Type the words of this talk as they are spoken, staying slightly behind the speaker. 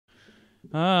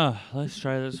Let's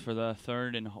try this for the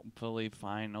third and hopefully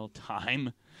final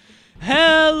time.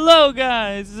 Hello,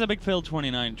 guys! This is Epic Phil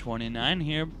 2929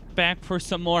 here, back for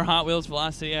some more Hot Wheels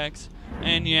Velocity X.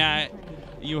 And yeah,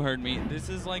 you heard me. This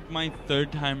is like my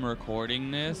third time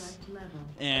recording this,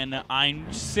 and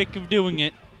I'm sick of doing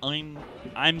it.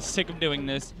 I'm sick of doing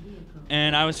this,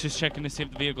 and I was just checking to see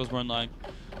if the vehicles were unlocked.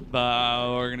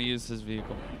 But we're gonna use this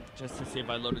vehicle just to see if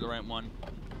I loaded the right one,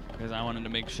 because I wanted to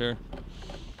make sure.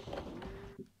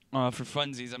 For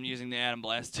funsies, I'm using the Atom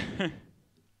Blaster.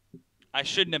 I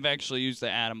shouldn't have actually used the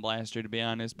Atom Blaster, to be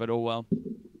honest, but oh well.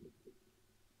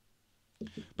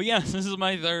 But yes, this is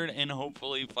my third and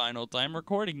hopefully final time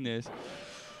recording this.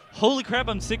 Holy crap,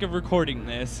 I'm sick of recording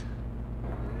this.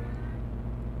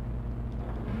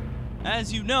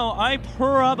 As you know, I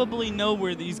probably know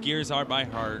where these gears are by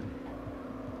heart.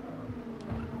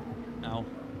 Ow.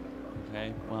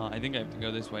 Okay, well, I think I have to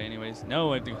go this way anyways.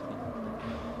 No, I have to go...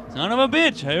 Son of a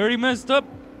bitch, I already messed up.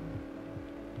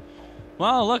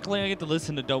 Well, luckily I get to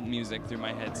listen to dope music through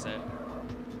my headset.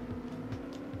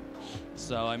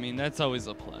 So, I mean, that's always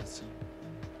a plus.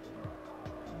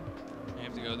 I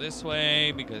have to go this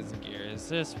way because the gear is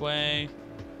this way.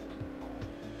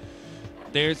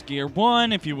 There's gear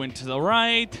 1 if you went to the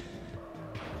right.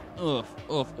 Oof,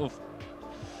 oof, oof.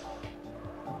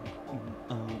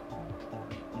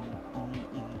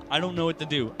 I don't know what to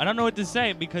do. I don't know what to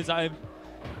say because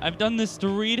I've done this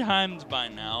 3 times by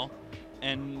now,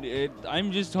 and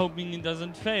I'm just hoping it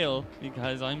doesn't fail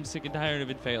because I'm sick and tired of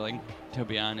it failing, to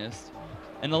be honest.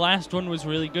 And the last one was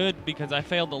really good because I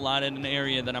failed a lot in an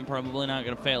area that I'm probably not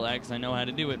going to fail at because I know how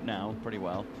to do it now pretty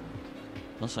well.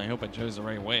 Unless I hope I chose the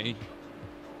right way.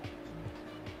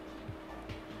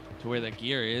 To where the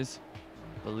gear is.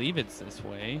 I believe it's this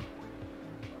way.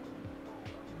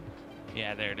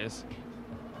 Yeah, there it is.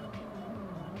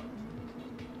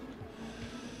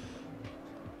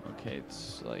 Okay,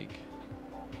 it's like...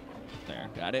 There,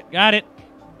 got it, got it!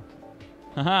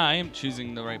 Haha, I am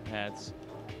choosing the right paths.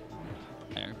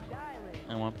 There.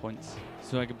 I want points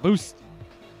so I can boost.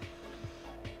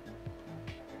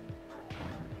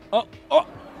 Oh, oh!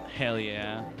 Hell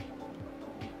yeah.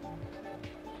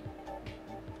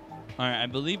 Alright, I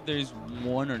believe there's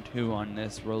 1 or 2 on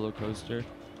this roller coaster.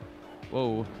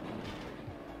 Whoa.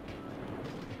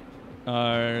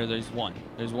 There's 1.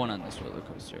 There's 1 on this roller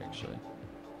coaster, actually.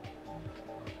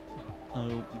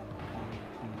 I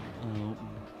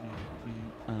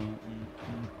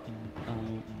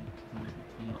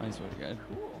swear to God.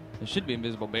 There should be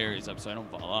invisible barriers up so I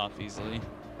don't fall off easily.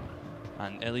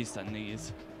 At least on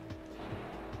these.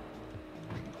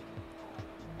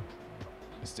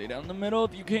 Stay down the middle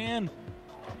if you can.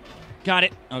 Got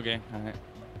it. Okay, alright.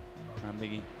 I'm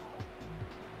biggie.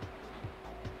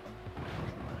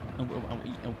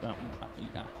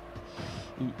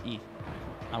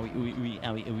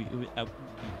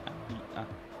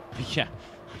 Yeah,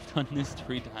 I've done this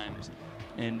 3 times,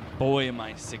 and boy am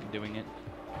I sick of doing it.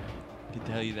 I can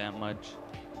tell you that much.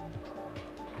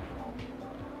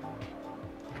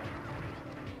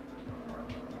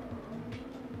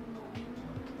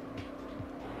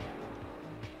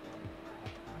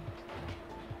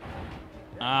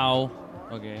 Ow.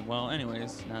 Okay, well,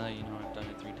 anyways, now that you know I've done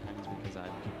it 3 times because I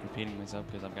keep repeating myself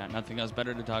because I've got nothing else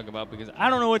better to talk about because I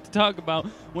don't know what to talk about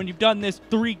when you've done this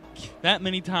that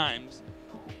many times.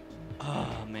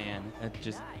 Oh, man. That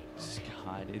just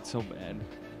God, it's so bad.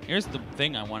 Here's the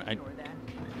thing I want.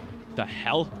 The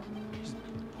hell? Just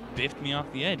biffed me off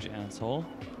the edge, asshole.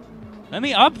 Let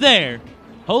me up there.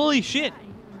 Holy shit.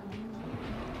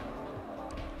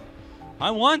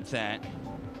 I want that.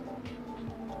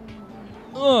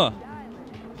 Ugh.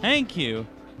 Thank you.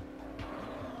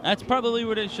 That's probably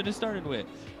what it should have started with.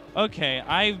 Okay,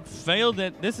 I failed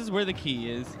it. This is where the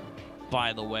key is,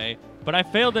 by the way. But I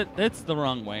failed it. That's the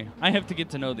wrong way. I have to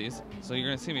get to know these. So you're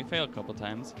going to see me fail a couple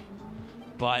times.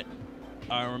 But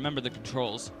I remember the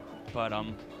controls. But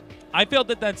I failed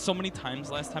at that so many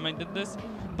times last time I did this.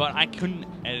 But I couldn't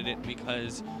edit it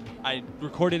because I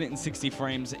recorded it in 60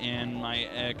 frames and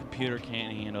my computer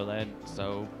can't handle that.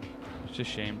 So it's just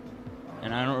a shame.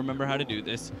 And I don't remember how to do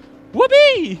this.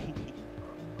 Whoopee!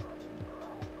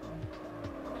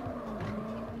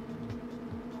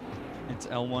 It's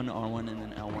L1, R1, and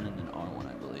then L1, and then R1,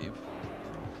 I believe.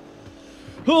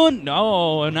 Oh,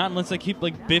 no! Not unless I keep,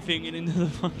 like, biffing it into the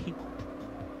fucking...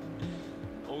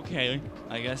 Okay,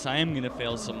 I guess I am gonna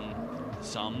fail some.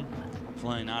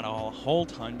 Hopefully not a whole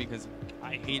ton, because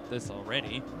I hate this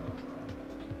already.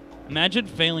 Imagine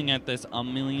failing at this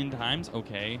 1,000,000 times.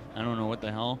 Okay, I don't know what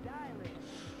the hell.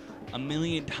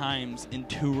 1,000,000 times in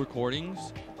 2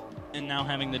 recordings, and now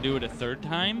having to do it a 3rd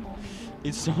time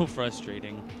is so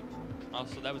frustrating.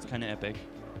 Also, that was kind of epic.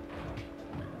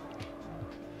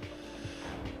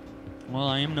 Well,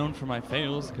 I am known for my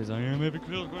fails, because I am epic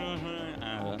fails.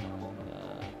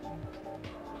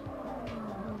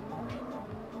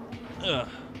 Ugh.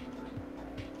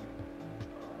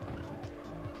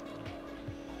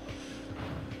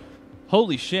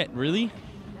 Holy shit, really?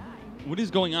 What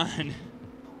is going on?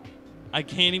 I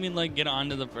can't even, like, get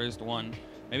onto the first one.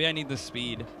 Maybe I need the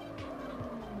speed.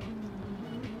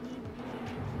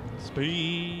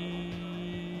 Speed.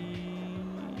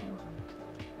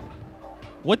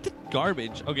 What the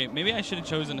garbage? Okay, maybe I should have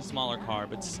chosen a smaller car,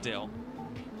 but still.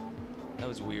 That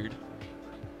was weird.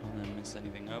 I didn't miss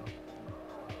anything up.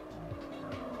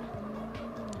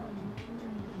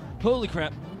 Holy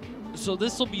crap. So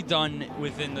this will be done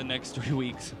within the next 3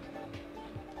 weeks.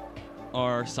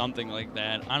 Or something like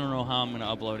that. I don't know how I'm going to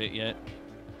upload it yet.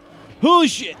 Holy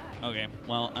shit! Okay,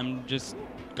 well, I'm just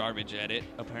garbage at it,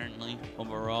 apparently,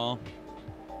 overall.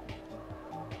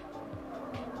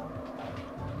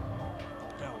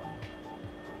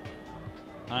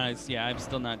 Yeah, I'm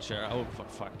still not sure. Oh,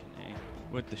 fucking A.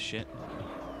 What the shit?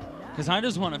 Because I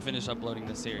just want to finish uploading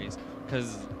the series.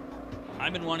 Because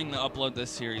I've been wanting to upload this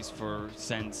series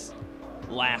since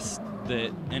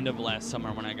the end of last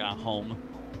summer when I got home.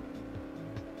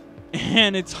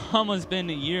 And it's almost been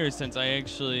a year since I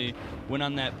actually went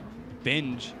on that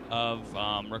binge of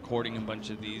recording a bunch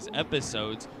of these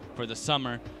episodes for the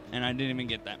summer, and I didn't even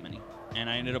get that many. And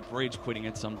I ended up rage quitting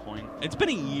at some point. It's been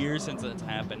a year since that's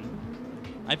happened.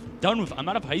 I'm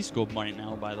out of high school right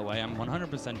now, by the way. I'm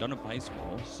 100% done with high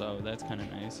school, so that's kind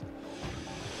of nice.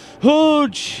 Oh,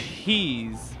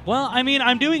 jeez. Well, I mean,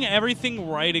 I'm doing everything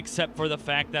right except for the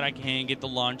fact that I can't get the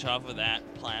launch off of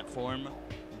that platform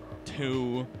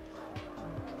to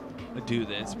do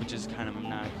this, which is kind of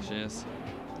obnoxious.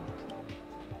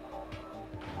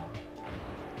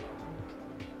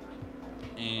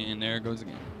 And there it goes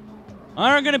again.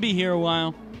 I'm going to be here a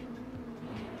while.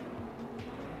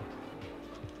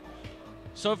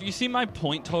 So if you see my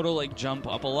point total like jump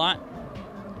up a lot,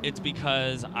 it's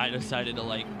because I decided to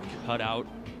like cut out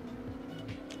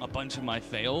a bunch of my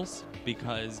fails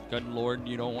because good lord,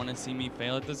 you don't want to see me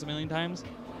fail at this a million times.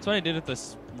 That's what I did at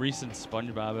this recent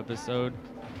SpongeBob episode.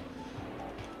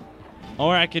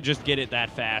 Or I could just get it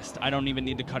that fast. I don't even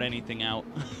need to cut anything out.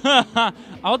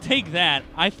 I'll take that.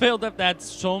 I failed at that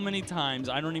so many times.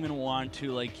 I don't even want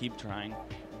to like keep trying.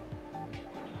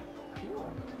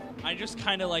 I just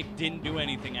kind of like didn't do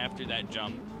anything after that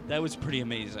jump. That was pretty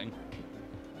amazing.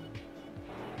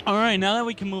 All right, now that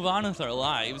we can move on with our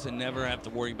lives and never have to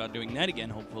worry about doing that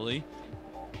again, hopefully.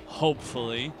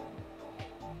 Hopefully.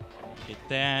 Get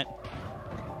that.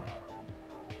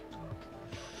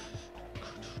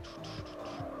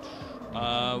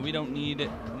 We don't need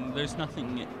it. There's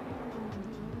nothing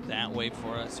that way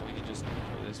for us, so we can just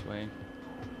go this way.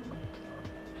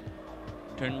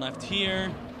 Turn left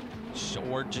here.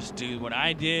 Or just do what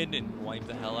I did and wipe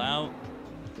the hell out.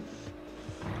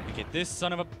 We get this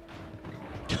son of a...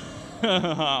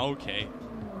 Okay.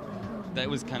 That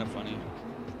was kind of funny.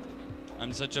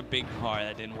 I'm such a big car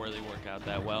that didn't really work out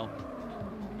that well.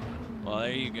 Well,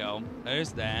 there you go.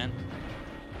 There's that.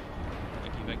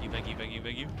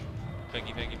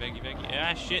 Becky.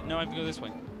 Ah, shit. No, I have to go this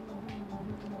way.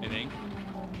 I think.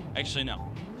 Actually,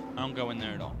 no. I don't go in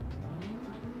there at all.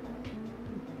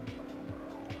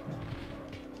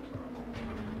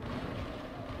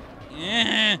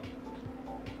 Yeah.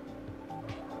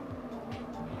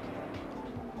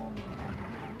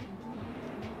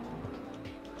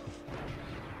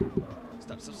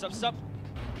 Stop.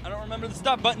 I don't remember the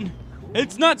stop button.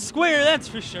 It's not square, that's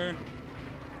for sure.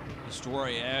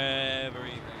 Destroy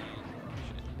everything.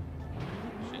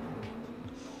 Shit.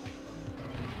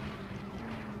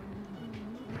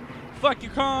 Fuck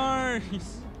your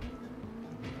cars.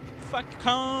 Fuck your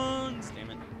cons.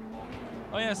 Damn it.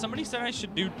 Oh yeah, somebody said I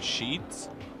should do cheats.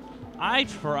 I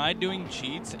tried doing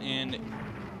cheats, and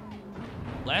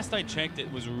last I checked,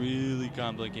 it was really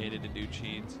complicated to do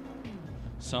cheats.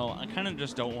 So I kind of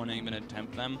just don't want to even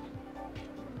attempt them.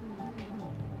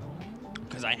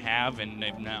 Because I have, and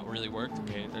they've not really worked.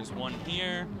 Okay, there's one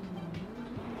here.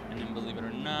 And then, believe it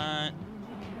or not...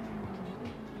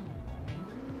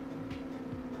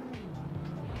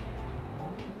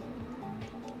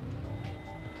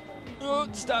 Oh,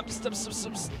 stop.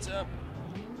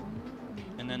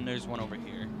 And then there's one over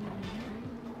here.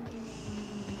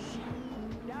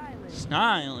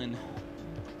 Sniling.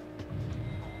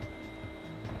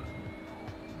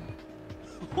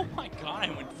 Oh my god,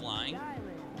 I went flying.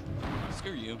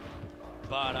 Screw you.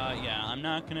 But, yeah, I'm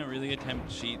not going to really attempt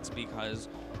cheats because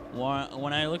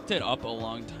When I looked it up a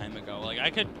long time ago, like I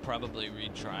could probably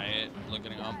retry it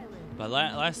looking it up. But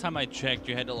last time I checked,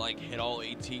 you had to like hit all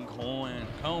 18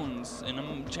 cones in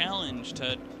a challenge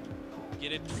to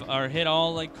get it, or hit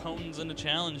all like cones in a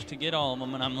challenge to get all of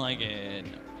them. And I'm like, no.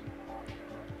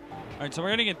 All right, so we're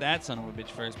gonna get that son of a bitch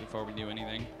first before we do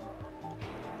anything.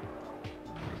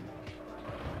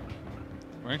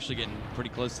 We're actually getting pretty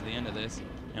close to the end of this,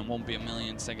 and won't be a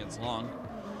million seconds long,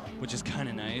 which is kind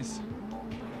of nice.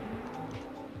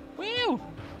 Woo!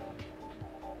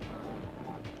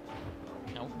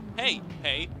 No. Hey!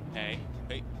 Hey! Hey!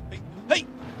 Hey! Hey! Hey!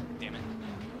 Damn it!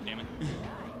 Damn it!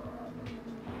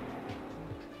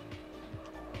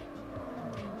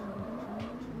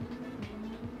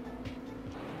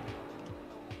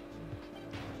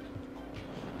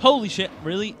 Holy shit!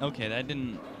 Really? Okay, that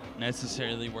didn't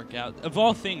necessarily work out. Of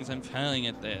all things, I'm failing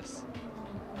at this.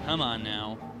 Come on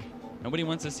now. Nobody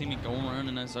wants to see me go around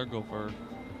in a circle for...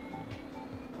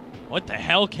 What the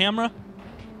hell, camera?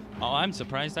 Oh, I'm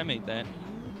surprised I made that,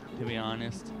 to be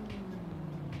honest.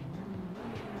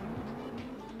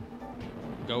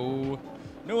 Go.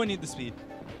 No, I need the speed.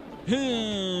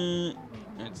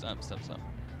 Stop, stop, stop.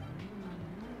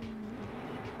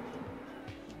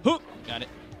 Hoop! Got it.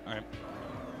 Alright.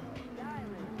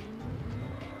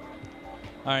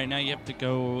 Alright, now you have to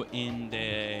go in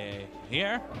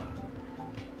here.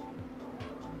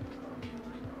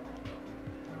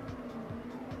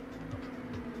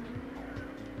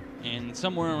 And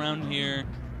somewhere around here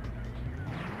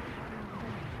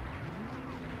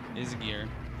is a gear.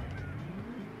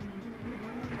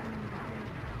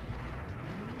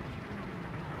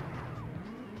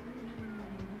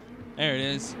 There it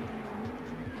is.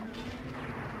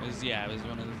 It was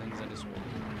one of the things I just swore at.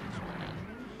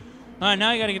 Alright,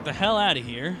 now you gotta get the hell out of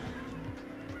here.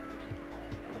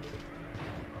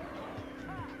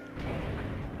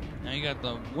 Now you got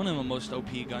one of the most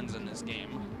OP guns in this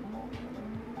game.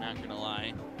 Not gonna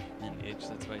lie. And itch,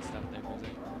 that's why I stopped there for a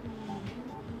second.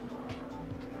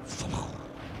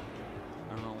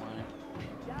 I don't know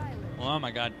why. Oh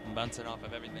my god, I'm bouncing off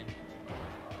of everything.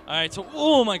 Alright, so,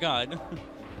 oh my god.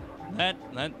 That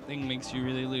thing makes you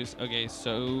really loose. Okay,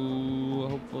 so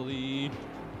hopefully...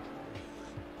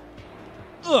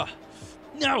 Ugh!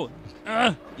 No! You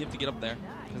have to get up there,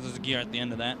 because there's a gear at the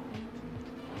end of that.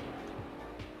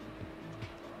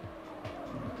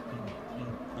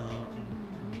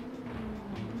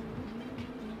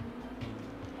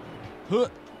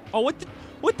 Oh, what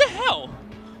the hell?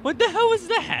 What the hell was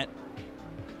that?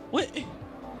 What?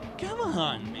 Come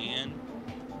on, man.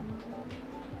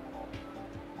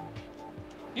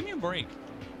 Give me a break.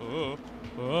 Okay,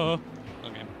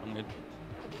 I'm good.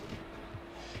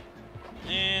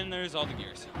 And there's all the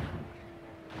gears.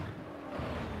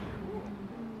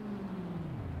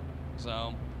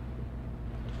 So,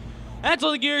 that's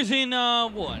all the gears in,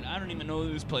 what? I don't even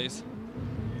know this place.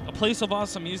 A place of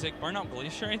awesome music. Burnout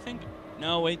Glacier, I think?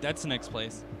 No, wait, that's the next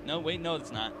place. No, wait, no,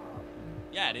 it's not.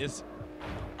 Yeah, it is.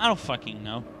 I don't fucking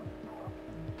know.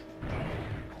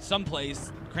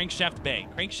 Someplace. Crankshaft Bay.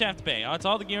 Crankshaft Bay. Oh, it's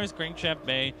all the gears. Crankshaft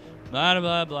Bay. Blah,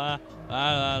 blah, blah.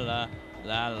 Blah, blah, blah.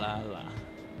 Blah, blah, blah.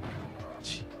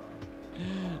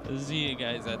 See you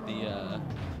guys at the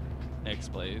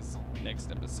next place.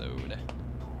 Next episode.